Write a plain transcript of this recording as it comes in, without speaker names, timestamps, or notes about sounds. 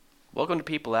Welcome to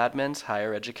People Admin's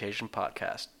Higher Education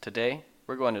Podcast. Today,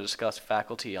 we're going to discuss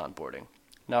faculty onboarding.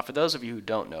 Now, for those of you who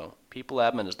don't know, People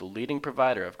Admin is the leading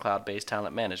provider of cloud-based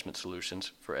talent management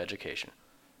solutions for education.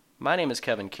 My name is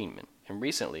Kevin Keenman, and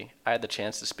recently, I had the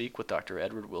chance to speak with Dr.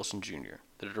 Edward Wilson Jr.,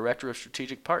 the Director of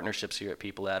Strategic Partnerships here at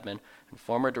People Admin and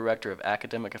former Director of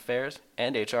Academic Affairs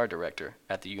and HR Director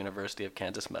at the University of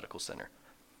Kansas Medical Center.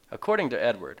 According to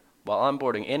Edward, while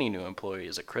onboarding any new employee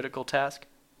is a critical task,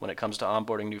 when it comes to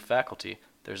onboarding new faculty,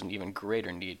 there's an even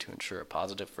greater need to ensure a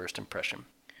positive first impression.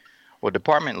 Well,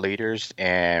 department leaders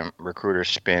and recruiters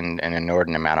spend an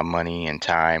inordinate amount of money and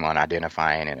time on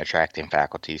identifying and attracting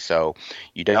faculty. So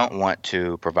you don't want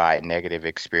to provide negative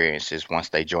experiences once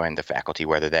they join the faculty,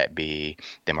 whether that be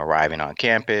them arriving on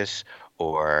campus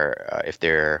or if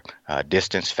they're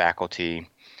distance faculty.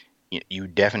 You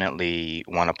definitely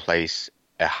want to place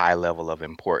a high level of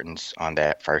importance on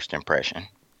that first impression.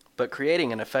 But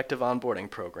creating an effective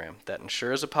onboarding program that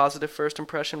ensures a positive first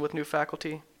impression with new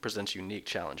faculty presents unique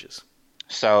challenges.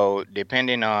 So,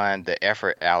 depending on the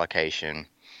effort allocation,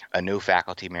 a new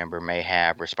faculty member may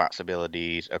have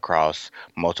responsibilities across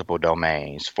multiple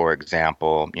domains. For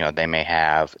example, they may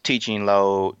have teaching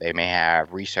load, they may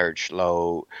have research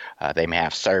load, they may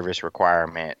have service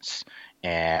requirements,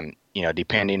 and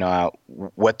depending on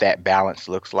what that balance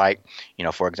looks like,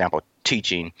 for example,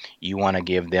 teaching, you want to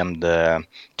give them the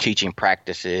teaching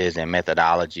practices and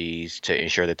methodologies to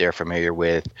ensure that they're familiar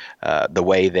with the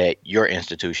way that your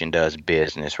institution does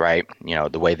business, right?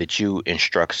 The way that you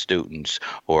instruct students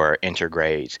or enter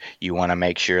grades. You want to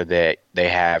make sure that they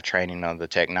have training on the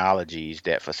technologies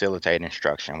that facilitate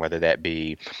instruction, whether that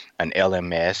be an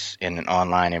LMS in an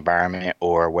online environment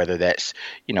or whether that's,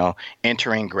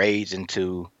 entering grades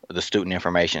into the student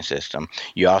information system.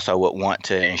 You also would want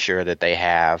to ensure that they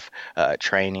have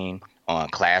training on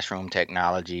classroom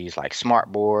technologies like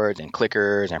smart boards and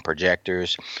clickers and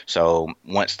projectors. So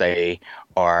once they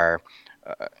are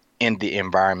in the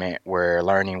environment where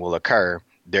learning will occur,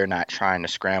 they're not trying to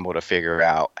scramble to figure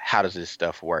out how does this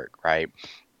stuff work, right?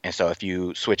 And so if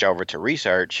you switch over to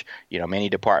research, many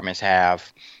departments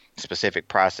have specific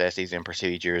processes and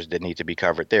procedures that need to be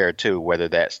covered there too, whether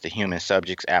that's the human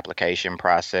subjects application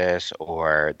process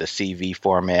or the CV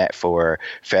format for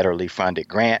federally funded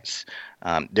grants.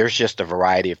 There's just a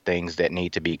variety of things that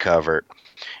need to be covered.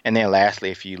 And then lastly,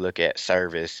 if you look at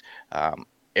service,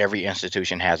 every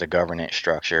institution has a governance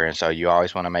structure, and so you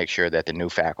always want to make sure that the new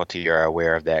faculty are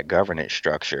aware of that governance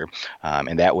structure,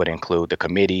 and that would include the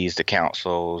committees, the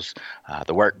councils,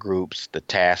 the work groups, the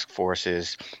task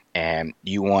forces, and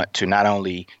you want to not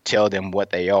only tell them what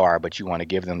they are, but you want to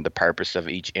give them the purpose of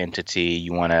each entity.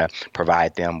 You want to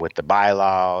provide them with the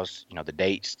bylaws, the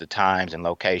dates, the times and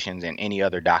locations, and any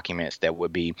other documents that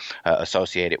would be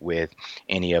associated with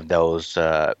any of those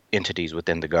entities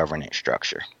within the governance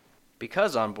structure.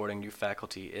 Because onboarding new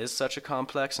faculty is such a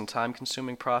complex and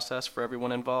time-consuming process for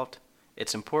everyone involved,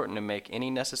 it's important to make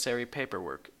any necessary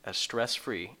paperwork as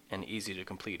stress-free and easy to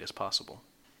complete as possible.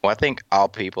 Well, I think all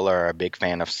people are a big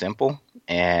fan of simple,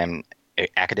 and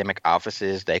academic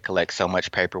offices, they collect so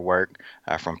much paperwork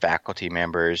from faculty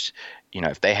members.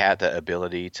 If they had the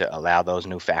ability to allow those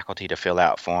new faculty to fill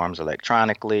out forms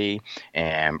electronically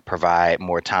and provide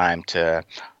more time to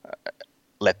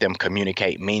let them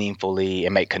communicate meaningfully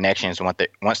and make connections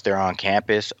once they're on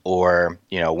campus, or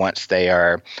once they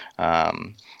are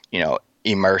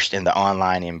immersed in the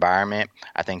online environment,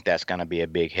 I think that's going to be a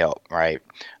big help, right?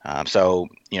 So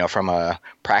from a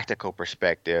practical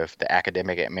perspective, the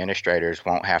academic administrators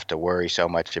won't have to worry so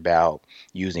much about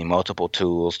using multiple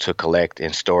tools to collect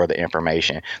and store the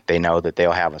information. They know that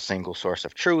they'll have a single source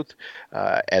of truth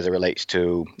as it relates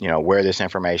to where this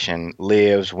information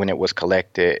lives, when it was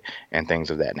collected, and things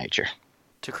of that nature.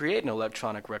 To create an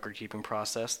electronic record-keeping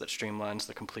process that streamlines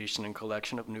the completion and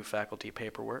collection of new faculty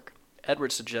paperwork,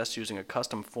 Edward suggests using a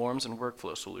custom forms and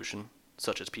workflow solution,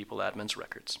 such as People Admin's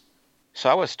Records. So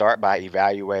I would start by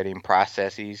evaluating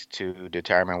processes to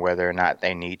determine whether or not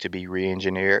they need to be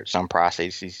re-engineered. Some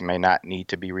processes may not need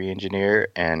to be re-engineered,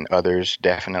 and others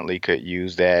definitely could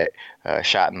use that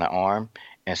shot in the arm.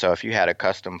 And so if you had a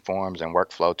custom forms and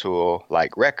workflow tool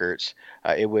like Records,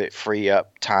 it would free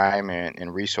up time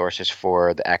and resources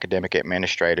for the academic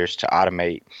administrators to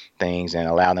automate things and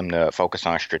allow them to focus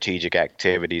on strategic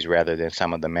activities rather than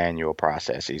some of the manual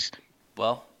processes.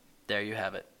 Well, there you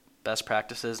have it. Best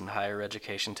practices in higher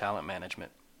education talent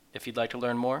management. If you'd like to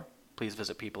learn more, please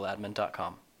visit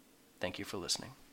peopleadmin.com. Thank you for listening.